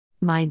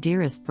My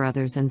dearest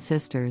brothers and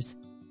sisters,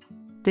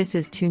 this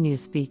is Tunia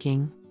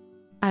speaking.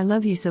 I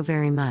love you so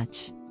very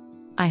much.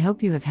 I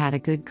hope you have had a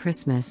good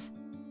Christmas.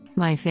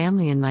 My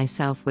family and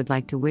myself would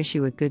like to wish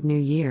you a good New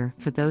Year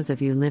for those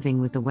of you living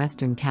with the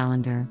Western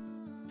calendar.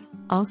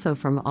 Also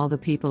from all the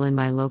people in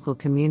my local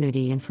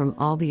community and from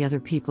all the other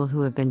people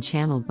who have been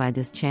channeled by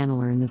this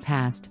channeler in the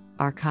past,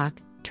 Arkak,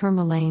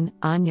 Tourmaline,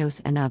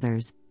 Anyos and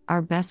others,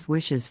 our best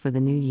wishes for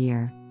the new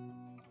year.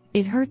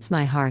 It hurts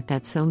my heart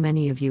that so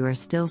many of you are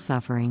still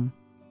suffering.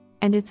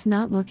 And it's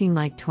not looking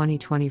like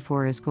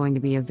 2024 is going to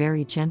be a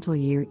very gentle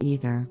year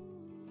either.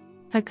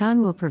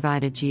 Hakann will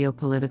provide a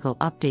geopolitical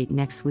update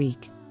next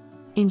week.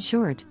 In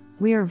short,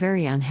 we are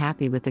very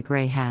unhappy with the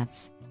Grey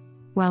Hats.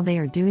 While they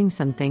are doing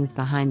some things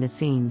behind the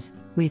scenes,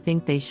 we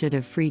think they should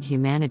have freed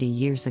humanity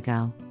years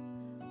ago.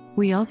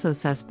 We also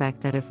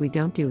suspect that if we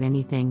don't do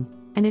anything,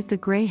 and if the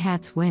Grey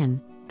Hats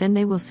win, then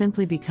they will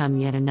simply become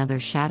yet another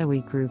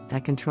shadowy group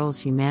that controls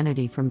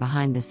humanity from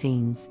behind the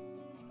scenes.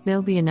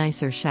 They'll be a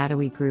nicer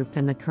shadowy group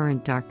than the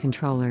current dark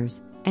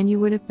controllers, and you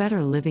would have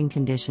better living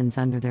conditions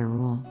under their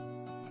rule.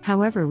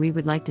 However, we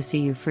would like to see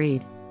you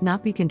freed,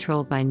 not be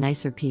controlled by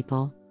nicer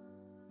people.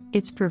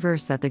 It's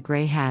perverse that the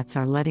Grey Hats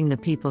are letting the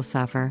people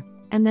suffer,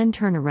 and then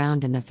turn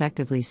around and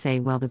effectively say,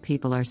 well, the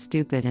people are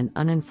stupid and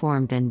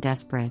uninformed and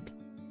desperate.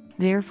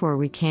 Therefore,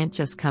 we can't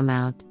just come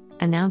out,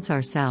 announce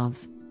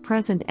ourselves,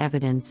 present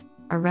evidence,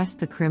 arrest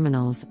the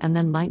criminals and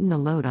then lighten the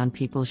load on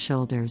people's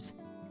shoulders.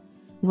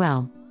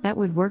 Well, that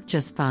would work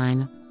just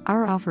fine.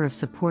 Our offer of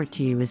support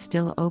to you is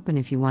still open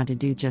if you want to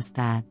do just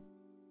that.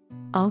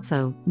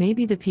 Also,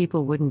 maybe the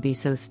people wouldn't be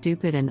so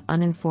stupid and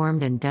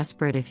uninformed and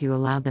desperate if you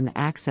allowed them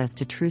access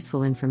to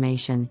truthful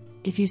information,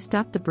 if you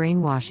stopped the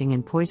brainwashing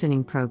and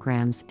poisoning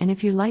programs, and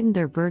if you lightened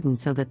their burden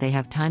so that they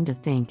have time to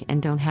think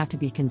and don't have to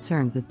be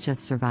concerned with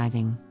just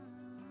surviving.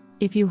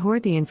 If you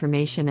hoard the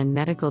information and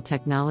medical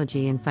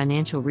technology and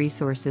financial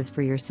resources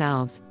for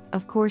yourselves,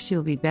 of course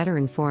you'll be better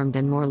informed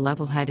and more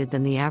level-headed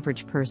than the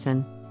average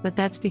person, but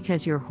that's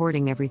because you're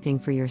hoarding everything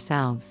for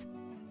yourselves.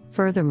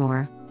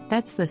 Furthermore,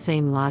 that's the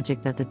same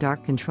logic that the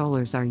dark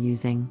controllers are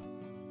using.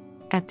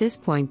 At this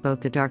point,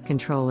 both the dark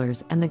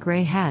controllers and the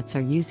Grey Hats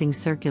are using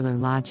circular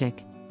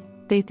logic.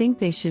 They think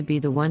they should be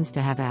the ones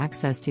to have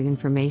access to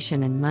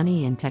information and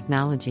money and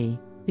technology,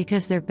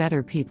 because they're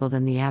better people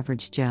than the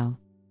average Joe.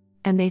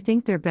 And they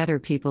think they're better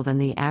people than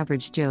the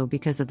average Joe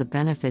because of the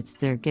benefits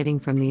they're getting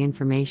from the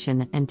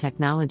information and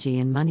technology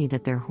and money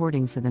that they're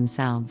hoarding for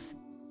themselves.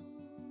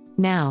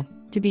 Now,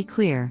 to be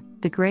clear,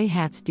 the Grey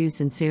Hats do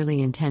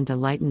sincerely intend to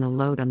lighten the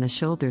load on the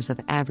shoulders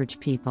of average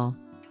people.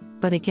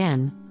 But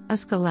again,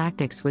 us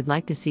galactics would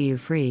like to see you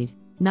freed,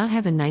 not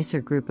have a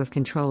nicer group of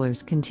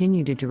controllers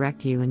continue to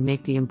direct you and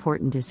make the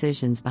important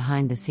decisions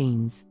behind the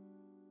scenes.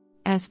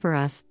 As for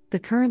us, the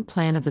current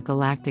plan of the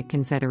Galactic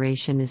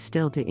Confederation is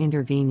still to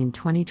intervene in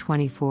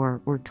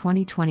 2024 or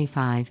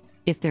 2025,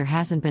 if there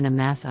hasn't been a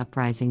mass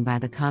uprising by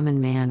the common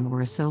man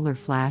or a solar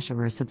flash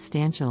or a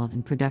substantial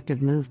and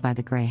productive move by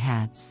the Grey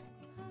Hats.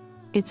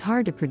 It's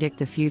hard to predict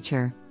the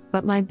future,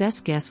 but my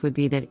best guess would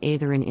be that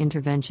either an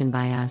intervention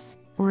by us,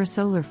 or a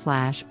solar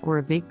flash or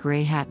a big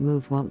Grey Hat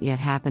move won't yet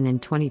happen in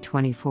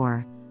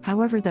 2024,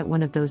 however that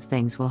one of those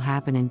things will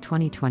happen in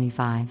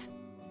 2025.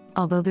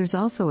 Although there's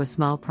also a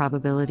small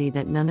probability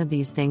that none of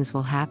these things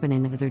will happen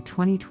in either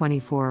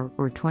 2024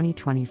 or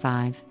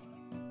 2025.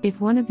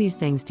 If one of these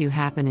things do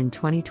happen in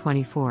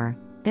 2024,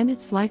 then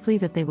it's likely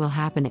that they will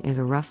happen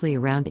either roughly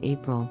around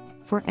April,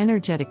 for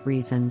energetic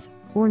reasons,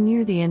 or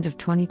near the end of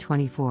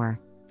 2024,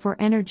 for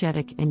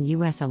energetic and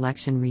US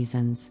election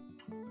reasons.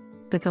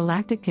 The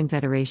Galactic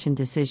Confederation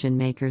decision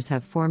makers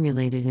have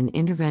formulated an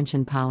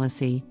intervention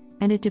policy,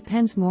 and it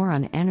depends more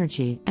on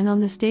energy and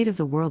on the state of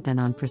the world than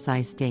on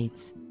precise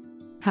dates.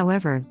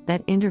 However,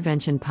 that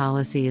intervention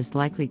policy is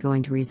likely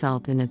going to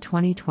result in a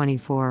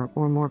 2024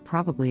 or more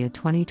probably a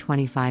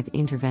 2025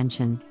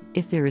 intervention,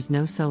 if there is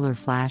no solar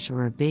flash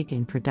or a big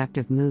and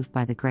productive move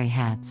by the Grey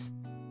Hats.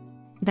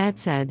 That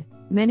said,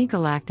 many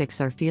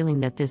galactics are feeling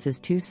that this is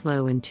too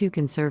slow and too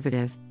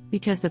conservative,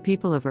 because the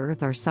people of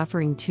Earth are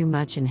suffering too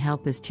much and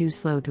help is too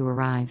slow to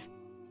arrive.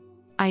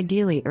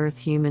 Ideally, Earth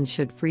humans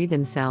should free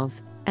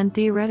themselves, and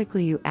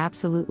theoretically you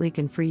absolutely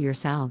can free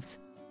yourselves.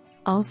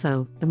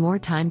 Also, the more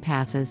time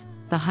passes,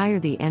 the higher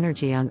the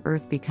energy on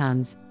Earth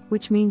becomes,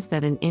 which means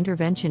that an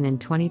intervention in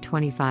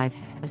 2025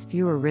 has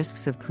fewer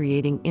risks of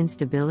creating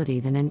instability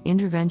than an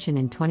intervention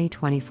in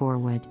 2024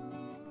 would.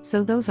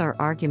 So those are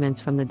arguments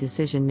from the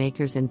decision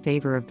makers in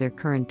favor of their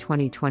current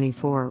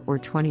 2024 or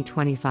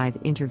 2025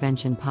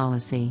 intervention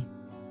policy.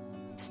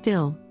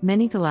 Still,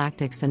 many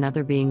galactics and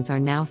other beings are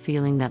now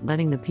feeling that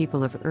letting the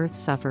people of Earth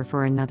suffer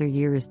for another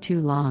year is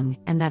too long,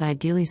 and that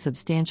ideally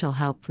substantial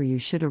help for you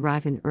should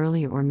arrive in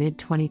early or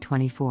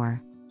mid-2024.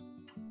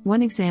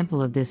 One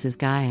example of this is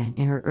Gaia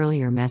in her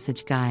earlier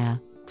message, Gaia,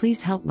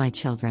 please help my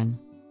children.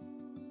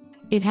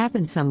 It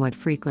happens somewhat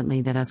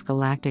frequently that us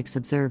galactics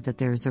observe that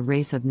there is a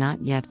race of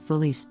not yet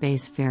fully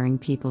space-faring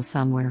people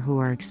somewhere who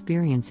are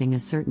experiencing a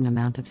certain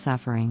amount of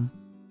suffering.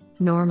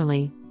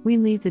 Normally, we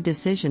leave the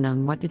decision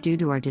on what to do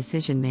to our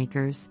decision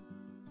makers.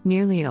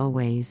 Nearly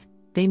always,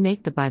 they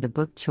make the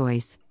by-the-book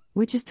choice,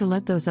 which is to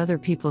let those other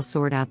people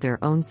sort out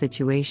their own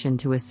situation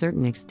to a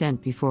certain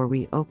extent before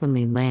we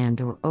openly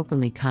land or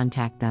openly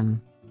contact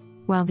them.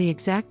 While the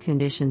exact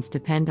conditions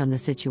depend on the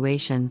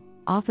situation,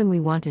 often we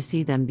want to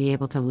see them be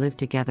able to live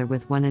together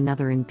with one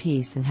another in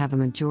peace and have a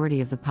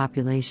majority of the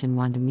population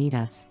want to meet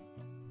us.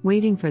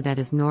 Waiting for that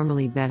is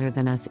normally better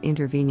than us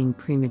intervening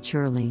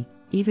prematurely,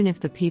 even if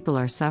the people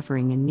are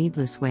suffering in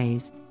needless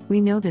ways.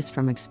 We know this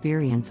from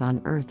experience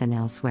on Earth and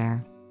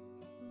elsewhere.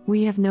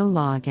 We have no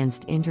law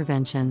against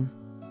intervention.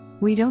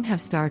 We don't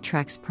have Star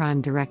Trek's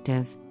Prime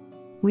Directive.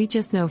 We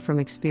just know from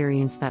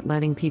experience that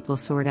letting people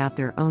sort out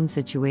their own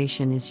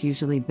situation is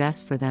usually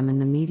best for them in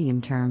the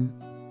medium term.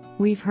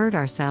 We've hurt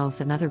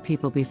ourselves and other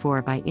people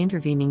before by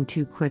intervening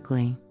too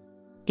quickly.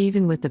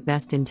 Even with the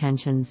best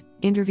intentions,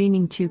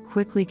 intervening too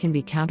quickly can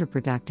be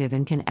counterproductive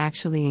and can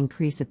actually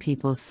increase a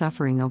people's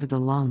suffering over the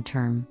long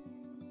term.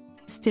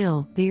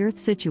 Still, the Earth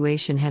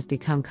situation has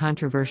become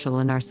controversial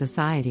in our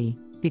society,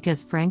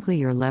 because frankly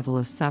your level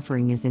of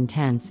suffering is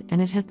intense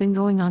and it has been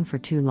going on for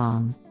too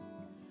long.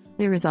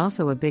 There is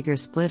also a bigger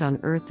split on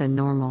Earth than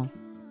normal.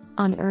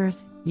 On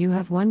Earth, you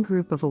have one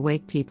group of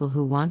awake people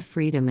who want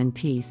freedom and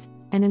peace,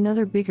 and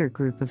another bigger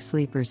group of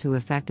sleepers who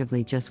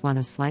effectively just want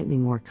a slightly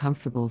more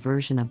comfortable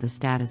version of the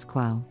status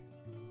quo.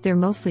 They're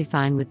mostly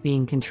fine with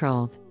being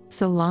controlled,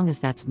 so long as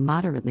that's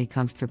moderately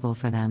comfortable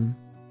for them.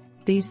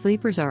 These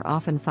sleepers are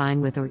often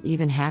fine with or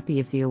even happy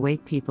if the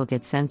awake people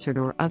get censored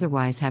or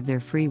otherwise have their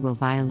free will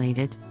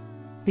violated.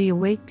 The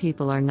awake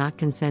people are not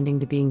consenting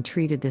to being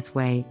treated this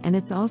way, and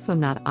it's also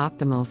not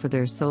optimal for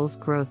their soul's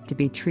growth to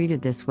be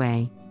treated this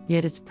way,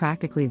 yet it's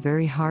practically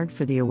very hard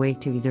for the awake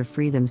to either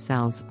free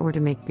themselves or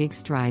to make big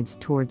strides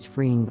towards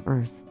freeing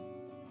Earth.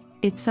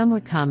 It's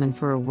somewhat common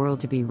for a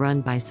world to be run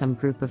by some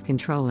group of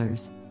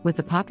controllers, with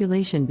the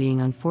population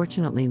being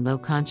unfortunately low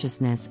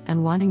consciousness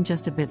and wanting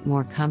just a bit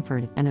more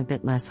comfort and a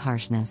bit less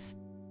harshness.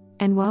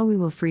 And while we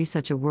will free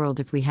such a world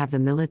if we have the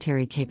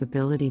military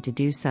capability to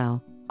do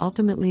so,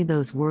 ultimately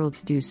those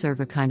worlds do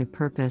serve a kind of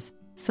purpose.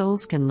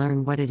 Souls can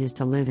learn what it is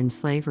to live in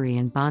slavery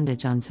and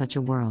bondage on such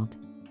a world.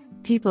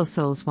 People's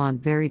souls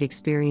want varied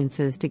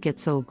experiences to get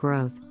soul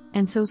growth,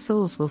 and so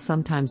souls will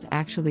sometimes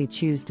actually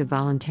choose to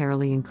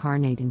voluntarily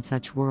incarnate in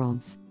such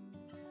worlds.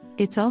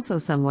 It's also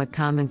somewhat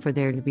common for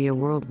there to be a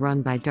world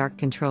run by dark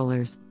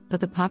controllers, but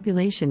the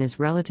population is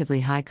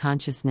relatively high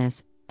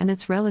consciousness, and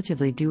it's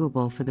relatively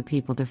doable for the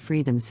people to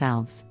free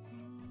themselves.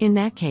 In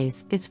that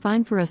case, it's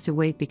fine for us to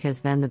wait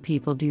because then the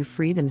people do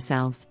free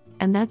themselves,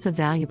 and that's a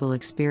valuable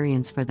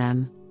experience for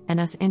them, and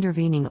us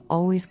intervening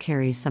always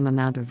carries some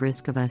amount of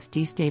risk of us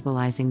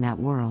destabilizing that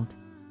world.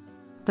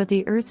 But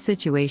the Earth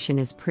situation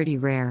is pretty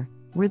rare,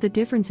 where the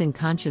difference in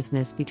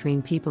consciousness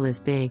between people is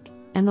big,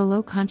 and the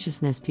low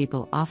consciousness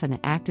people often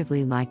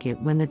actively like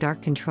it when the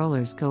dark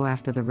controllers go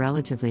after the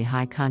relatively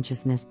high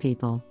consciousness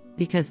people,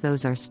 because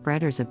those are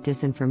spreaders of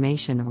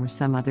disinformation or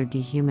some other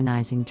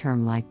dehumanizing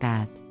term like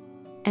that.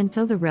 And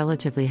so the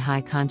relatively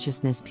high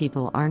consciousness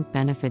people aren't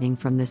benefiting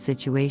from this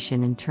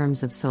situation in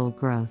terms of soul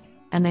growth,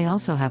 and they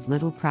also have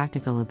little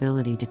practical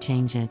ability to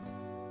change it.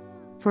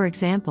 For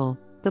example,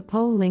 the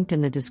poll linked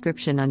in the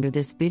description under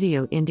this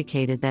video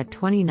indicated that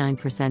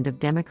 29% of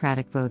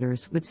Democratic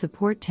voters would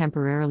support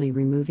temporarily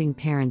removing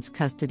parents'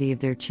 custody of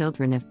their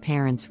children if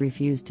parents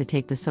refuse to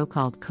take the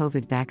so-called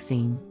COVID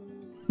vaccine.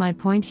 My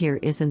point here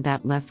isn't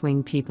that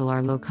left-wing people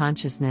are low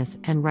consciousness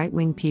and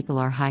right-wing people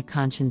are high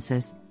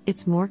consciousness.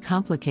 It's more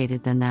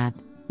complicated than that.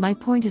 My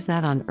point is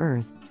that on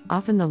Earth,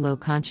 often the low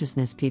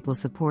consciousness people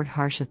support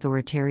harsh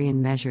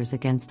authoritarian measures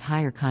against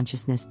higher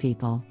consciousness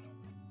people.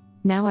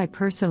 Now, I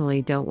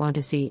personally don't want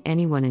to see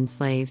anyone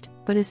enslaved,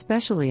 but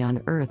especially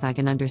on Earth I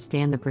can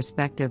understand the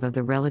perspective of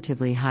the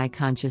relatively high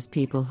conscious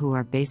people who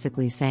are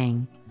basically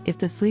saying, if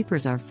the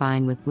sleepers are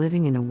fine with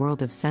living in a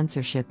world of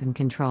censorship and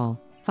control,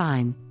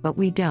 fine, but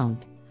we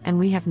don't, and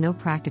we have no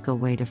practical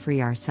way to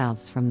free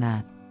ourselves from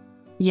that.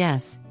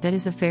 Yes, that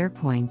is a fair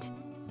point.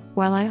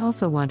 While I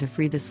also want to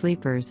free the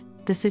sleepers,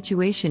 the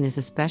situation is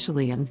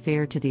especially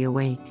unfair to the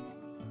awake.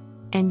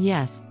 And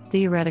yes,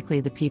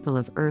 theoretically the people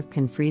of Earth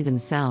can free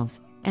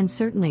themselves, and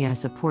certainly I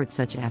support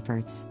such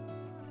efforts.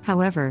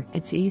 However,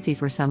 it's easy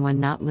for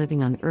someone not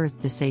living on Earth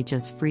to say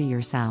just free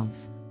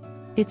yourselves.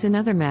 It's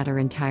another matter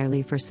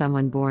entirely for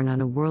someone born on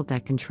a world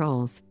that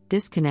controls,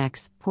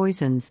 disconnects,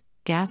 poisons,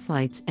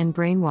 gaslights, and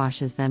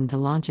brainwashes them to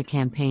launch a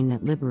campaign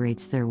that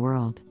liberates their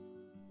world.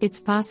 It's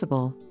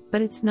possible,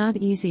 but it's not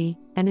easy,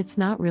 and it's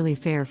not really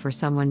fair for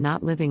someone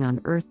not living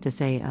on Earth to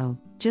say, oh,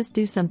 just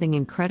do something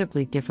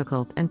incredibly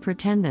difficult and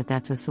pretend that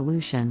that's a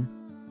solution.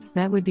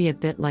 That would be a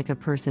bit like a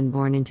person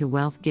born into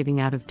wealth giving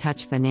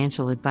out-of-touch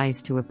financial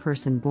advice to a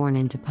person born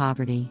into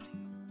poverty.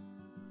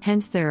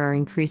 Hence there are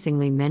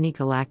increasingly many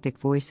galactic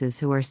voices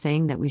who are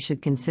saying that we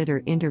should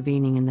consider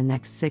intervening in the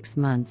next 6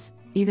 months,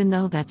 even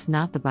though that's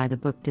not the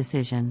by-the-book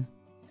decision.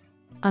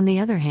 On the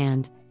other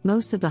hand,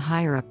 most of the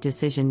higher-up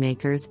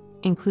decision-makers,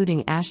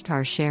 including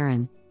Ashtar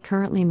Sharon,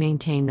 currently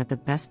maintain that the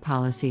best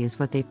policy is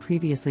what they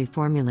previously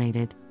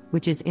formulated,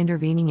 which is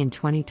intervening in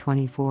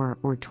 2024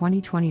 or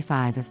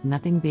 2025 if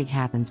nothing big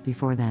happens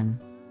before then.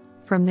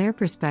 From their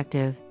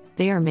perspective,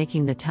 they are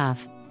making the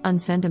tough,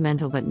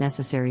 unsentimental but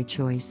necessary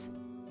choice.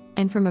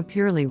 And from a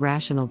purely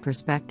rational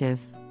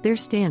perspective, their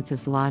stance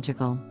is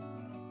logical.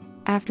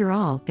 After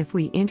all, if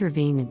we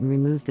intervene and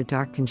remove the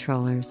dark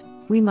controllers,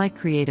 we might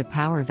create a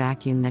power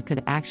vacuum that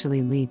could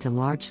actually lead to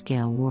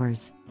large-scale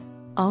wars.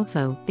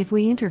 Also, if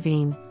we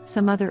intervene,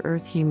 some other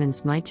Earth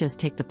humans might just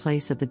take the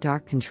place of the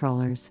dark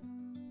controllers.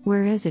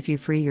 Whereas if you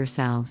free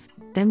yourselves,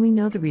 then we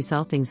know the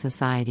resulting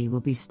society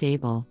will be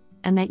stable,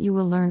 and that you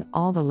will learn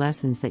all the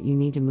lessons that you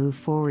need to move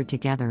forward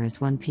together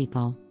as one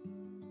people.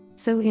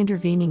 So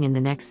intervening in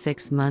the next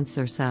 6 months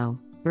or so,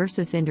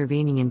 versus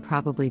intervening in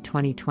probably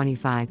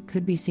 2025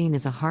 could be seen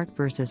as a heart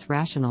versus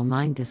rational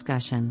mind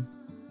discussion.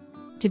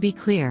 To be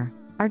clear,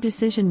 our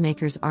decision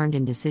makers aren't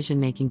in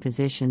decision-making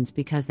positions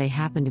because they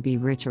happen to be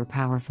rich or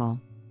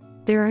powerful.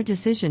 There are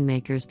decision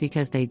makers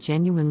because they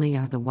genuinely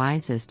are the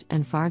wisest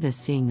and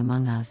farthest seeing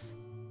among us.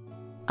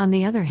 On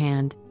the other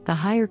hand, the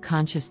higher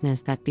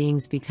consciousness that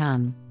beings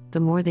become, the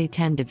more they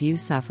tend to view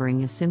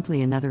suffering as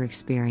simply another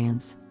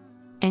experience.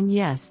 And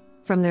yes,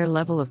 from their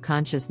level of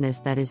consciousness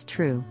that is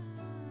true.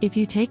 If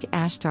you take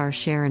Ashtar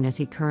Sharon as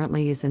he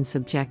currently is and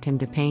subject him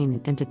to pain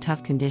and to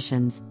tough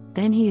conditions,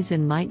 then he is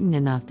enlightened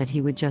enough that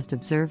he would just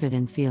observe it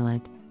and feel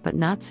it, but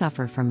not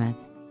suffer from it.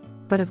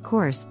 But of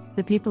course,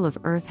 the people of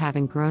Earth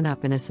haven't grown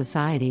up in a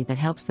society that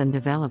helps them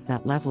develop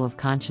that level of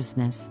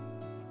consciousness.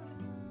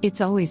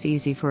 It's always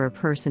easy for a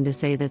person to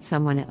say that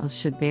someone else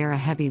should bear a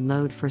heavy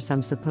load for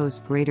some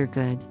supposed greater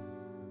good.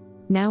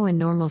 Now in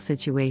normal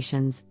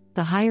situations,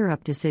 the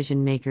higher-up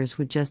decision makers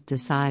would just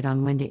decide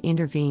on when to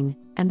intervene,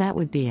 and that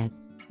would be it.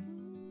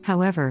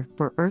 However,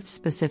 for Earth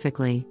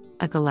specifically,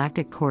 a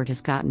galactic court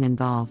has gotten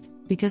involved,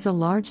 because a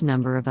large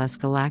number of us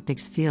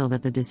galactics feel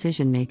that the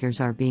decision makers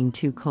are being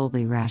too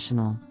coldly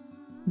rational.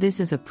 This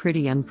is a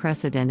pretty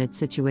unprecedented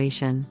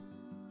situation.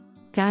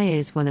 Gaia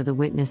is one of the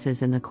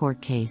witnesses in the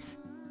court case.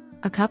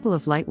 A couple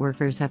of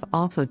lightworkers have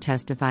also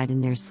testified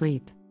in their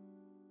sleep.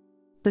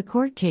 The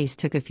court case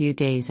took a few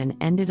days and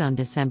ended on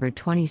December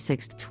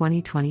 26,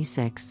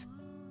 2026.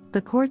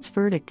 The court's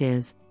verdict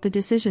is, the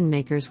decision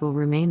makers will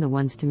remain the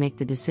ones to make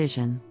the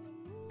decision.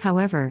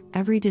 However,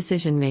 every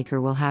decision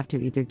maker will have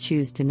to either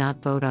choose to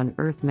not vote on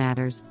Earth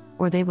matters,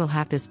 or they will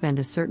have to spend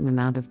a certain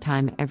amount of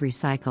time every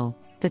cycle,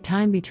 the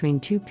time between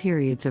 2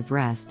 periods of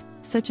rest,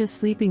 such as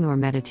sleeping or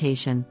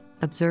meditation,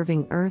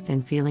 observing Earth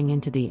and feeling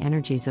into the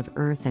energies of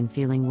Earth and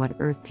feeling what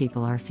Earth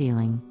people are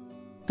feeling.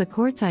 The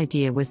court's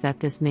idea was that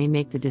this may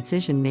make the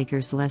decision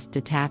makers less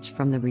detached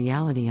from the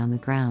reality on the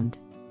ground.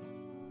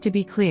 To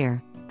be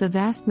clear, the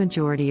vast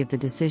majority of the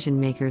decision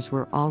makers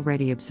were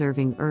already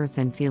observing Earth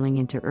and feeling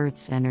into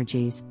Earth's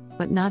energies,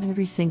 but not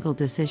every single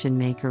decision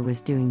maker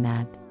was doing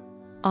that.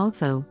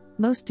 Also,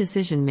 most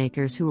decision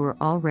makers who were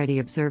already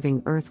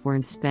observing Earth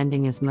weren't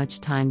spending as much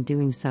time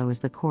doing so as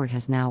the court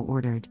has now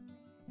ordered.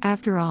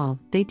 After all,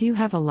 they do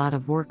have a lot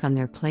of work on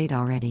their plate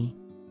already.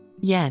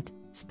 Yet,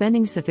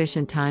 spending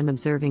sufficient time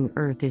observing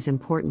Earth is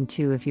important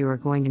too if you are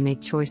going to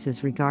make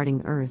choices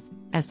regarding Earth,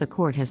 as the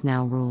court has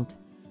now ruled.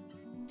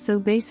 So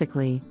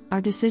basically,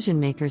 our decision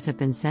makers have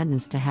been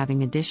sentenced to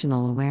having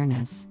additional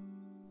awareness.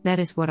 That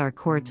is what our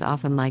courts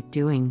often like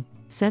doing,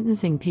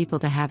 sentencing people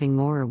to having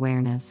more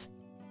awareness.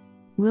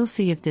 We'll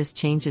see if this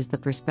changes the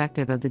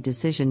perspective of the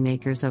decision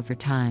makers over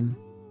time.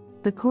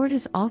 The court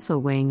is also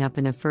weighing up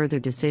in a further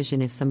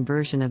decision if some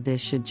version of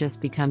this should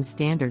just become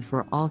standard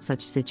for all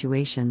such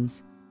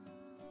situations.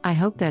 I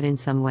hope that in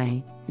some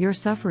way, your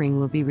suffering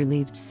will be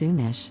relieved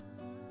soonish.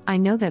 I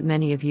know that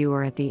many of you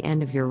are at the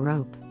end of your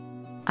rope.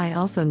 I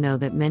also know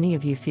that many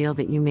of you feel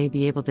that you may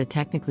be able to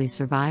technically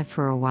survive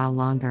for a while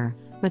longer,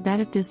 but that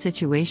if this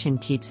situation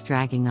keeps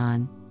dragging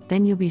on,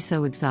 then you'll be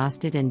so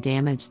exhausted and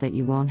damaged that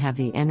you won't have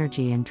the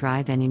energy and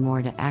drive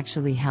anymore to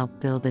actually help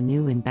build a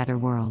new and better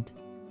world.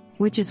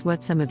 Which is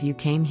what some of you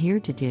came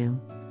here to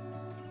do.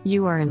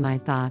 You are in my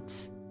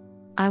thoughts.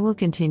 I will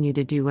continue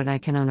to do what I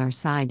can on our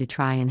side to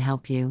try and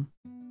help you.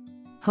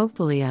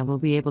 Hopefully I will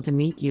be able to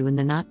meet you in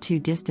the not too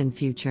distant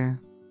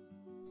future.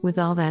 With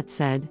all that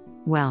said,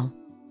 well,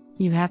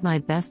 you have my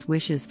best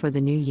wishes for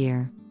the new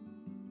year.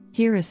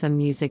 Here is some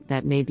music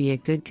that may be a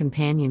good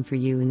companion for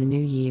you in the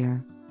new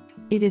year.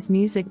 It is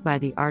music by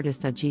the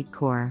artist Ajit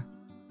Kaur.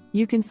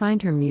 You can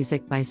find her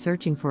music by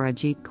searching for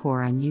Ajit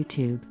Kaur on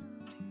YouTube.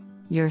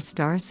 Your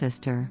star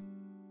sister,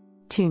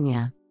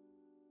 Tunia.